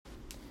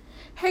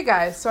Hey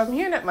guys, so I'm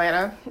here in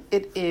Atlanta.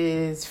 It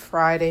is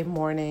Friday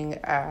morning,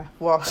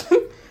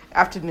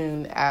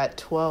 afternoon at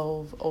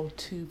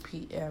 12:02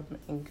 p.m.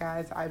 And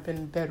guys, I've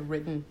been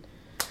bedridden.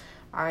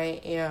 I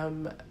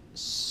am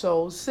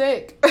so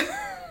sick.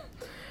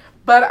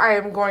 But I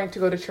am going to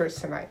go to church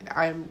tonight.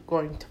 I am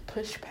going to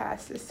push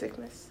past this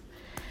sickness.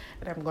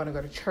 And I'm going to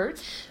go to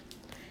church.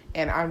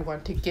 And I'm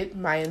going to get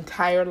my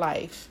entire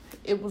life.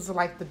 It was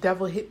like the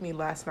devil hit me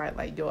last night.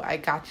 Like, yo, I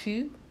got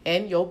you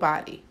and your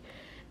body.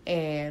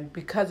 And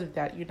because of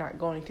that, you're not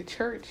going to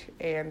church.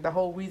 And the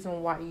whole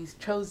reason why you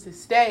chose to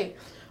stay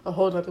a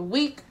whole other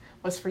week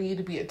was for you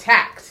to be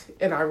attacked.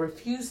 And I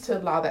refuse to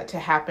allow that to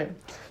happen.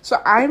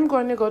 So I'm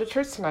going to go to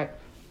church tonight.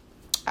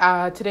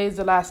 Today is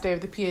the last day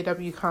of the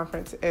PAW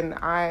conference. And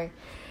I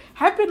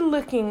have been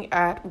looking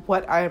at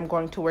what I am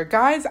going to wear.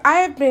 Guys, I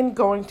have been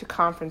going to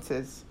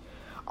conferences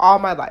all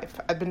my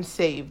life. I've been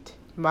saved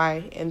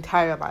my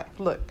entire life.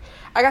 Look,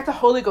 I got the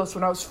Holy Ghost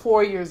when I was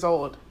 4 years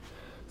old.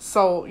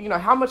 So,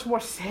 how much more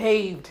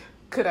saved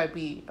could I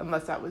be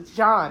unless I was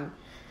John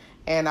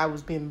and I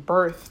was being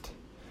birthed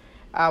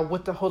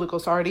with the Holy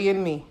Ghost already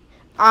in me.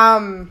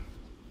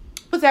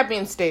 With that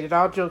being stated,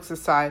 all jokes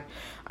aside,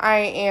 I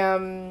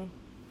am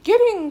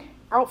getting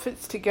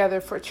outfits together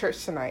for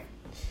church tonight.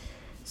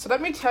 So let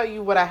me tell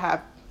you what I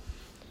have.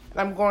 And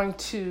I'm going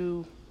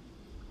to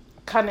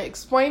kind of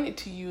explain it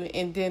to you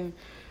and then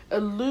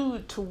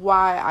allude to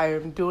why I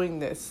am doing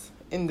this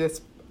in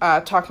this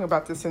talking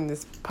about this in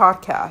this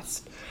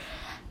podcast.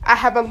 I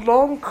have a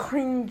long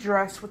cream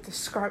dress with a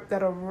scarf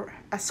that'll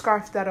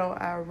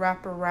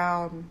wrap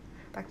around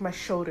like my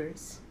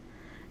shoulders,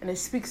 and it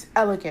speaks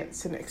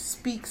elegance, and it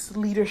speaks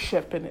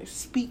leadership, and it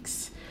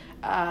speaks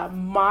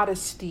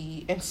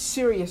modesty and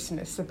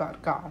seriousness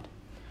about God.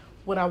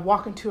 When I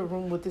walk into a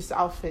room with this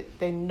outfit,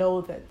 they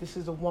know that this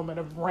is a woman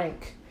of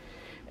rank,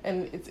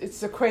 and it's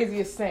the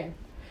craziest thing.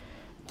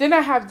 Then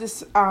I have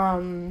this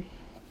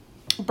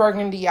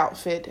burgundy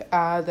outfit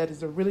that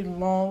is a really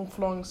long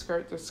flowing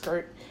skirt. The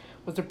skirt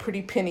was a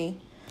pretty penny,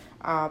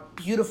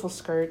 beautiful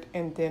skirt,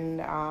 and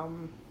then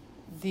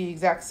the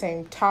exact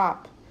same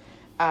top.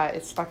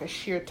 It's like a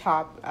sheer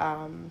top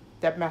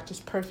that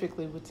matches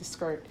perfectly with the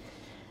skirt,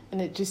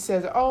 and it just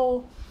says,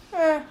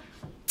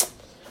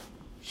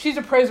 she's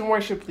a praise and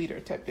worship leader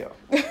type deal.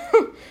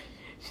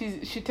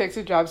 She takes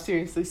her job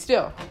seriously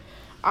still.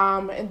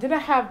 And then I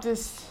have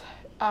this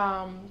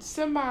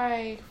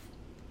semi-casual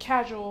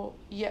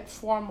yet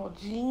formal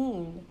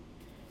jean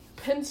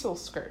pencil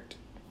skirt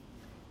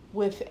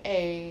with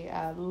a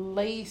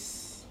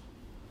lace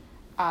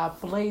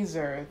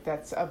blazer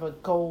that's of a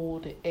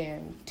gold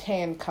and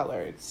tan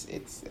color.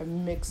 It's a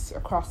mix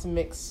of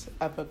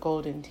a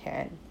gold and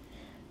tan.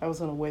 I was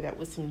gonna wear that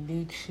with some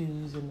nude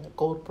shoes and a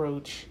gold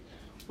brooch,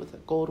 with a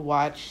gold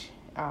watch,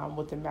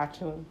 with a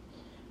matching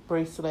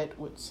bracelet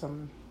with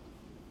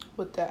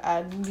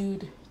the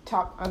nude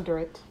top under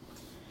it,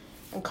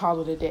 and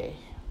call it a day.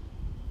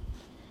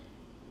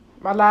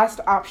 My last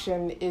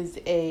option is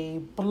a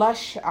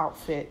blush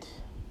outfit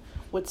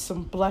with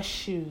some blush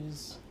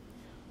shoes,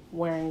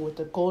 wearing with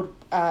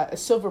a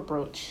silver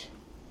brooch,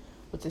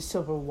 with a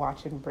silver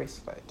watch and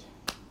bracelet,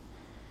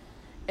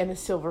 and a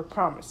silver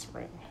promise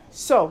ring.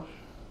 So,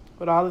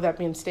 with all of that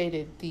being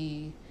stated,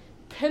 the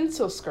jean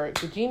pencil skirt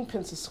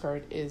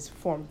is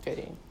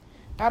form-fitting.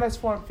 Not as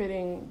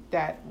form-fitting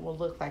that will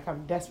look like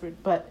I'm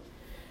desperate, but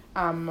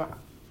around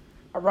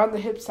the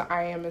hips,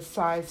 I am a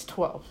size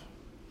 12.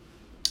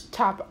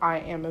 Top, I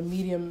am a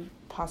medium,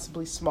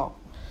 possibly small.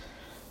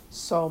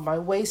 So my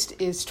waist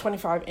is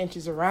 25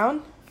 inches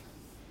around,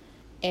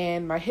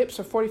 and my hips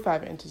are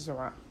 45 inches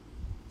around.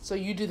 So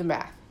you do the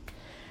math.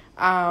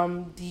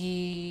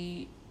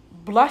 The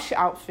blush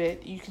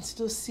outfit, you can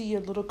still see a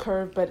little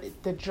curve,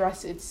 but the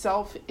dress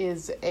itself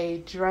is a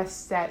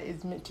dress that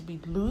is meant to be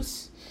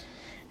loose.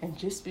 And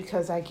just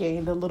because I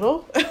gained a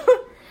little,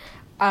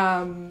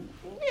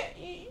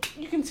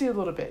 you can see a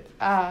little bit.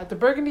 The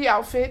burgundy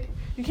outfit,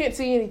 you can't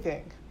see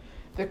anything.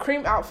 The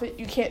cream outfit,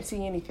 you can't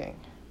see anything.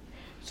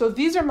 So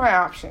these are my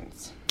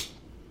options.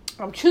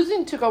 I'm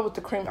choosing to go with the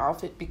cream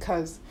outfit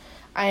because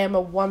I am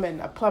a woman,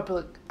 a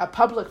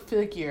public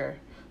figure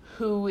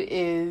who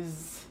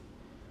is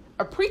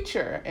a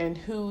preacher and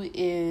who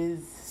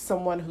is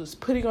someone who's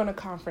putting on a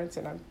conference,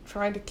 and I'm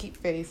trying to keep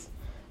faith.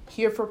 I'm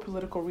here for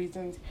political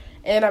reasons,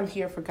 and I'm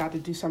here for God to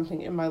do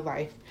something in my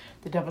life.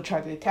 The devil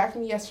tried to attack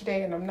me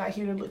yesterday, and I'm not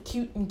here to look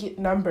cute and get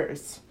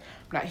numbers.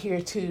 I'm not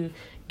here to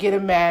get a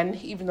man,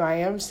 even though I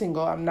am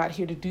single. I'm not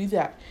here to do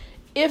that.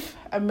 If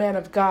a man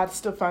of God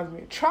still finds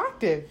me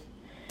attractive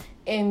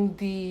in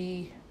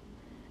the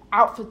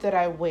outfit that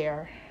I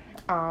wear,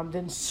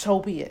 then so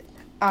be it.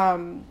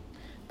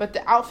 But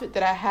the outfit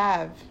that I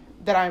have,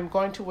 that I'm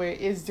going to wear,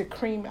 is the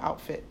cream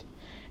outfit.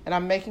 And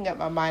I'm making up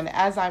my mind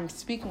as I'm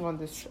speaking on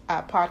this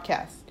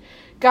podcast.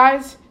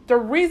 Guys, the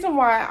reason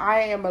why I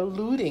am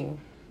alluding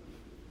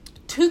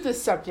to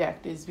this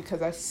subject is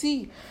because I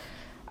see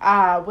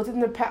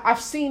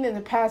I've seen in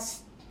the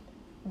past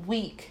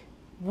week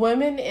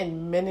women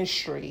in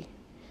ministry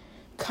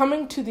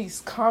coming to these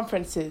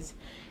conferences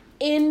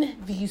in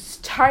these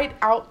tight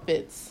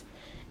outfits,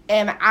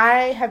 and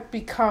I have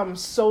become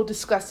so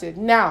disgusted.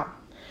 Now,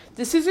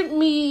 this isn't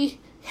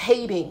me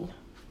hating.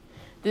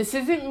 This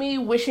isn't me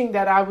wishing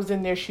that I was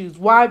in their shoes.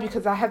 Why?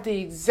 Because I have the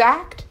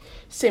exact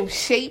same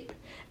shape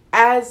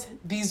as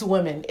these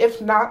women,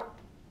 if not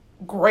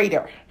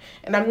greater.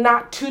 And I'm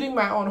not tooting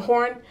my own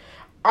horn.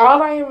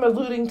 All I am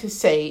alluding to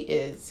say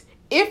is,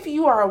 if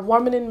you are a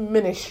woman in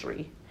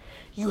ministry,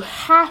 you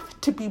have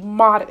to be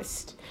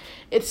modest.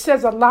 It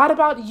says a lot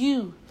about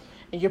you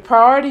and your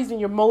priorities and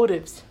your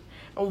motives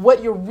and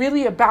what you're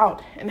really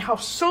about and how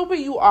sober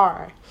you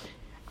are.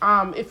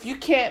 If you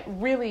can't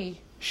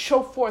really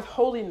show forth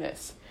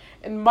holiness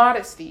and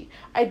modesty,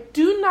 I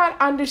do not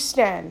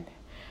understand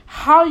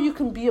how you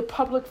can be a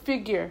public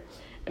figure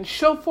and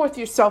show forth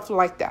yourself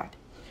like that.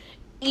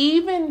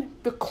 Even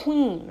the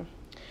queen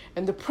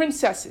and the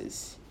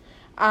princesses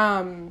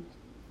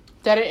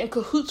that are in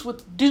cahoots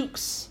with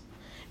dukes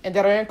and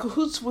that are in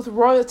cahoots with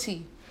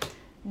royalty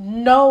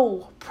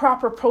know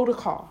proper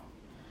protocol.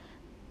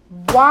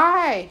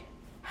 Why?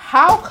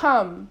 How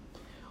come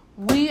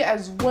we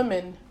as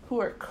women who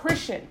are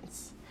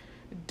Christians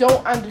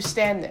don't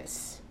understand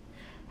this?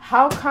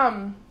 How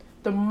come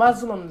the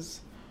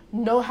Muslims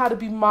know how to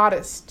be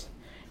modest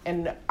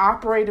and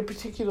operate a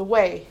particular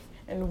way,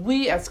 and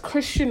we as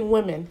Christian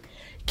women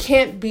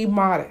can't be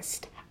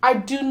modest? I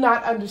do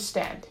not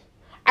understand.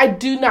 I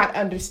do not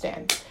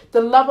understand.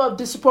 The level of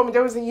disappointment.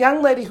 There was a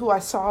young lady who I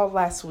saw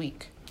last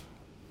week.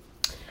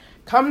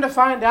 Come to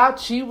find out,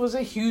 she was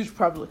a huge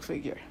public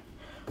figure.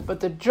 But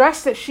the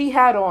dress that she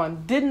had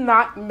on did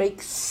not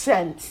make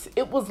sense.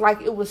 It was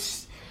like it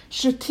was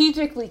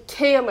strategically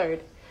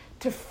tailored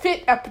to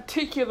fit a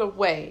particular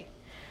way.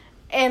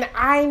 And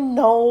I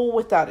know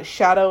without a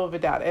shadow of a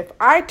doubt, if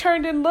I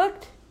turned and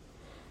looked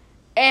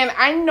and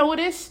I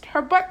noticed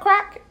her butt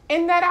crack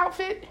in that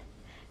outfit,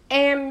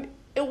 and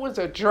it was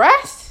a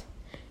dress,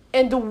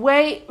 and the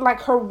way,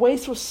 like, her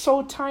waist was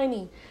so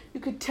tiny, you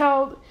could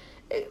tell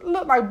it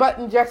looked like butt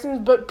injections,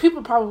 but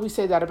people probably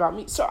say that about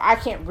me, so I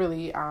can't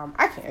really,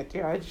 I can't,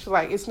 you know, it's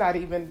like, that's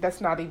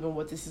not even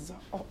what this is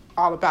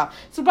all about.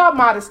 It's about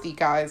modesty,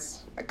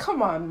 guys. Like,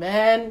 come on,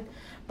 man.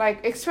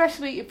 Like,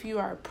 especially if you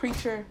are a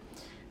preacher,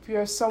 if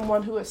you're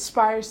someone who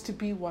aspires to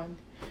be one,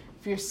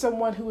 if you're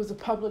someone who is a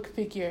public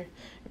figure,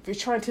 if you're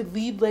trying to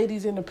lead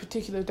ladies in a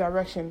particular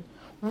direction,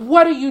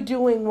 what are you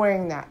doing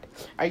wearing that?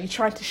 Are you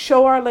trying to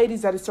show our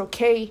ladies that it's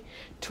okay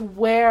to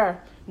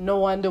wear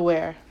no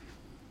underwear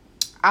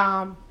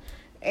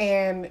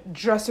and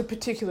dress a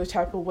particular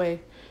type of way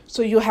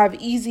so you'll have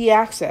easy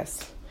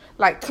access?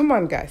 Like, come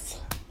on,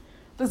 guys.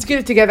 Let's get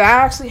it together. I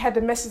actually had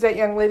to message that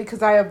young lady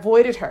because I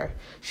avoided her.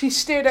 She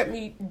stared at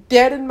me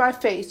dead in my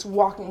face,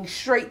 walking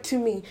straight to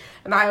me,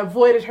 and I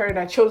avoided her, and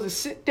I chose to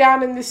sit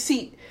down in the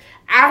seat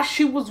as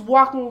she was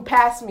walking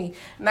past me.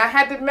 And I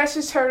had to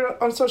message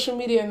her on social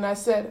media, and I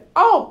said,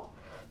 "Oh,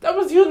 that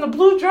was you in the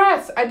blue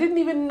dress. I didn't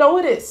even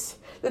notice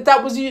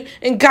that was you."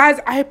 And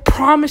guys, I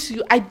promise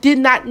you, I did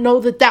not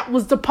know that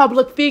was the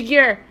public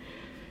figure.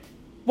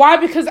 Why?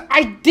 Because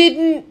I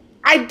didn't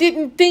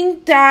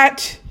think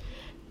that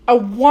a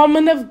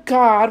woman of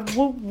God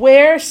would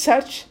wear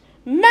such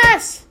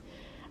mess.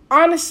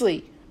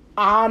 Honestly.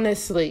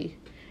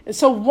 And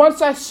so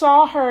once I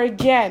saw her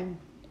again,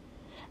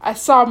 I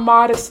saw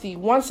modesty.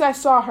 Once I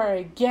saw her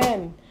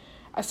again,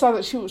 I saw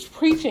that she was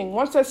preaching.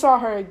 Once I saw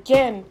her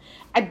again,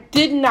 I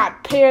did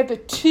not pair the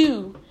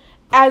two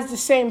as the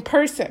same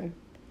person.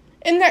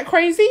 Isn't that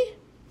crazy?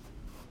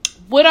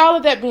 With all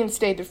of that being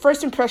stated,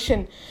 first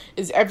impression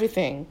is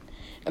everything.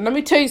 And let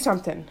me tell you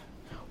something.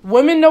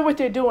 Women know what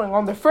they're doing.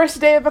 On the first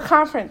day of a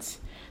conference,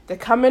 they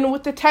come in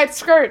with the tight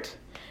skirt.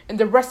 And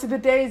the rest of the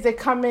days, they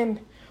come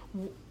in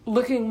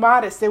looking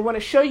modest. They want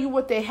to show you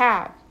what they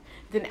have.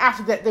 Then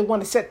after that, they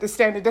want to set the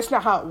standard. That's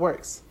not how it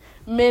works.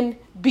 Men,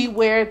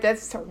 beware.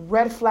 That's a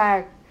red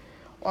flag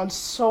on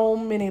so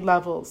many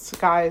levels,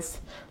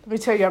 guys. Let me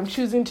tell you, I'm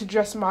choosing to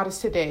dress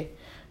modest today,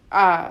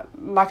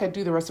 like I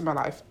do the rest of my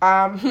life,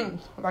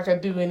 like I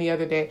do any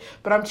other day.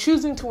 But I'm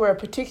choosing to wear a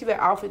particular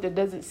outfit that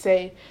doesn't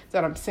say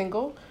that I'm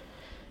single.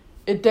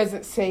 It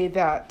doesn't say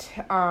that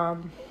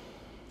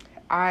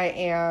I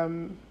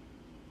am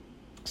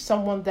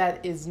someone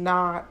that is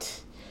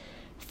not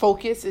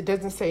focused. It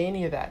doesn't say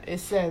any of that.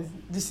 It says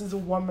this is a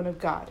woman of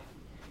God.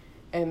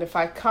 And if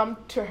I come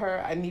to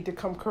her, I need to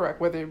come correct,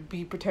 whether it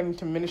be pertaining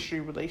to ministry,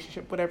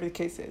 relationship, whatever the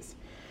case is.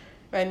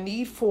 I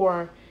need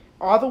for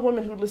all the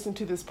women who listen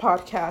to this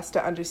podcast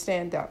to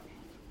understand that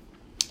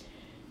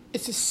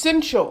it's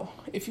essential,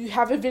 if you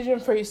have a vision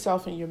for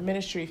yourself in your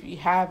ministry,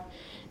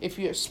 if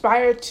you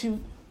aspire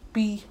to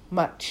be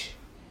much,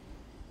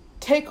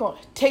 take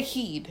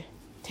heed,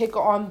 take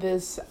on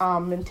this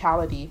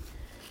mentality,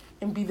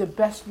 and be the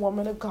best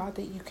woman of God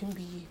that you can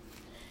be.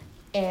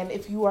 And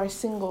if you are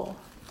single,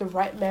 the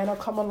right man will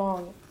come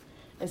along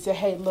and say,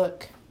 "Hey,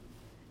 look,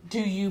 do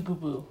you,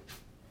 boo-boo?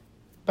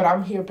 But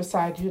I'm here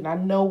beside you, and I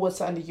know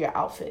what's under your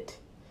outfit.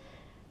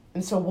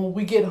 And so when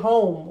we get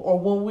home, or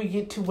when we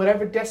get to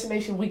whatever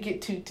destination we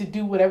get to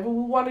do whatever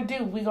we want to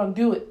do, we're going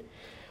to do it.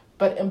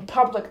 But in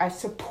public, I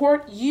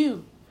support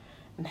you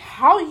and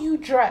how you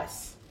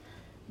dress,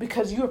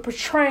 because you are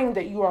portraying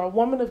that you are a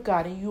woman of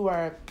God and you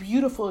are a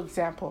beautiful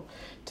example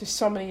to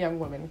so many young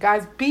women.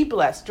 Guys, be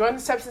blessed. Join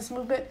the Substance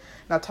Movement,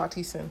 and I'll talk to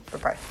you soon.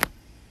 Bye-bye.